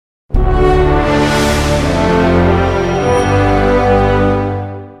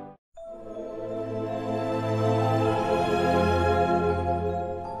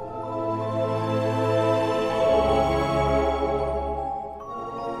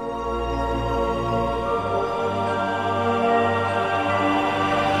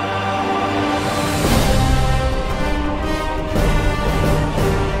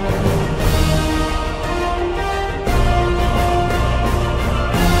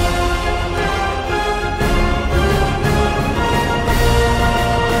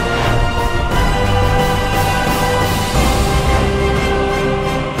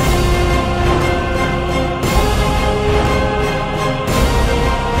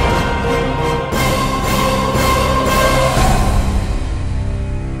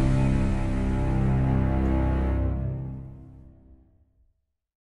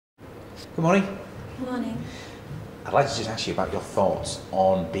Good morning. Good morning. I'd like to just ask you about your thoughts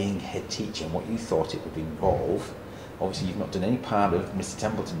on being head teacher and what you thought it would involve. Obviously, you've not done any part of Mr.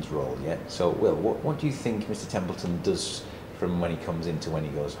 Templeton's role yet. So, Will, what do you think Mr. Templeton does from when he comes in to when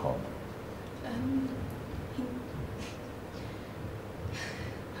he goes home?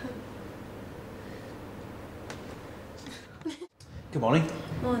 Good morning.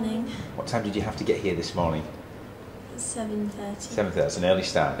 Morning. What time did you have to get here this morning? 7:30. 7:30. That's an early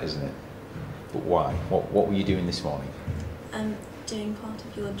start, isn't it? But why? What were you doing this morning? Doing part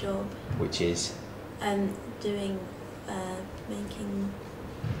of your job. Which is? Making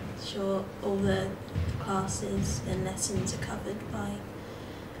sure all the classes and lessons are covered by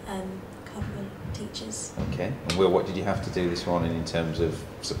cover teachers. Okay. And Will, what did you have to do this morning in terms of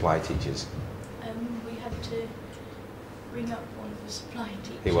supply teachers? We had to ring up one of the supply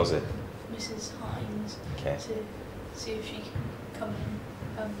teachers. Who was it? Mrs. Hines. Okay. To see if she could come in.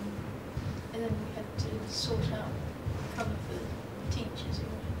 And then we had to sort out cover for the teachers.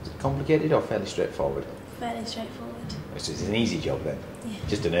 Is it complicated or fairly straightforward? Fairly straightforward. So it's an easy job then? Yeah.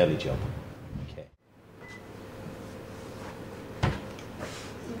 Just an early job? Okay. It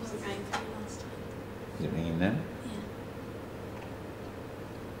wasn't going through last time. Is it ringing now? Yeah.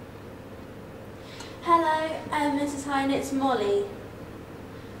 Hello, Mrs. Hine, it's Molly.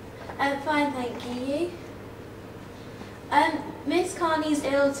 Fine, thank you. Miss Carney's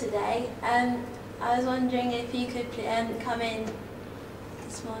ill today. I was wondering if you could come in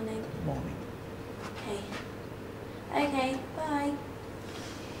this morning. Morning. Okay. Okay, bye.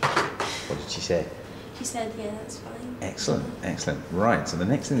 What did she say? She said, yeah, that's fine. Excellent, excellent. Right, so the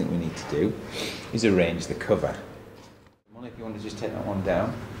next thing that we need to do is arrange the cover. Molly, if you want to just take that one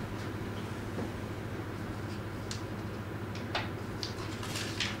down.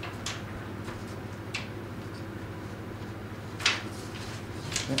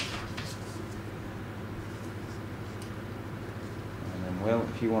 And then, Will,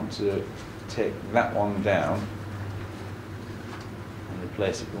 if you want to take that one down and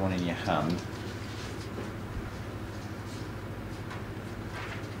replace it with one in your hand.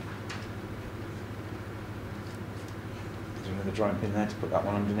 Is there another drawing pin there to put that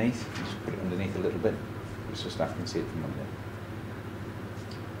one underneath? Just put it underneath a little bit, just so staff can see it from under.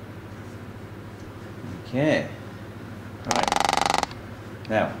 Okay. Right.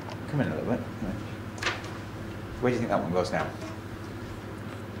 Now, come in a little bit. Where do you think that one goes now?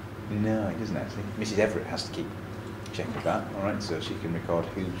 No, it doesn't actually. Mrs. Everett has to keep check of that, alright, so she can record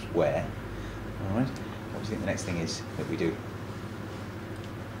who's where. Alright, what do you think the next thing is that we do?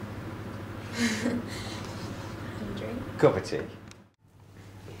 Have a drink. Cup of tea.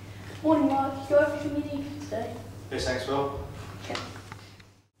 Morning, Mark. You got everything you need today? Yes, thanks, Will. Okay.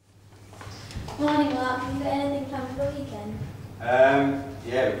 Morning, Mark. Have you got anything planned for the weekend?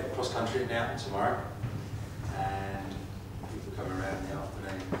 Yeah, we've got cross country now tomorrow, and people come around in the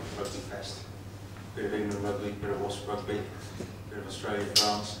afternoon. Rugby fest, bit of England rugby, bit of Wasp rugby, bit of Australia,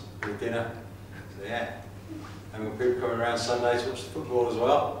 France, bit of dinner. So yeah, and we've got people coming around Sunday to watch the football as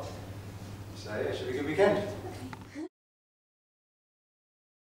well. So yeah, it should be a good weekend. Okay.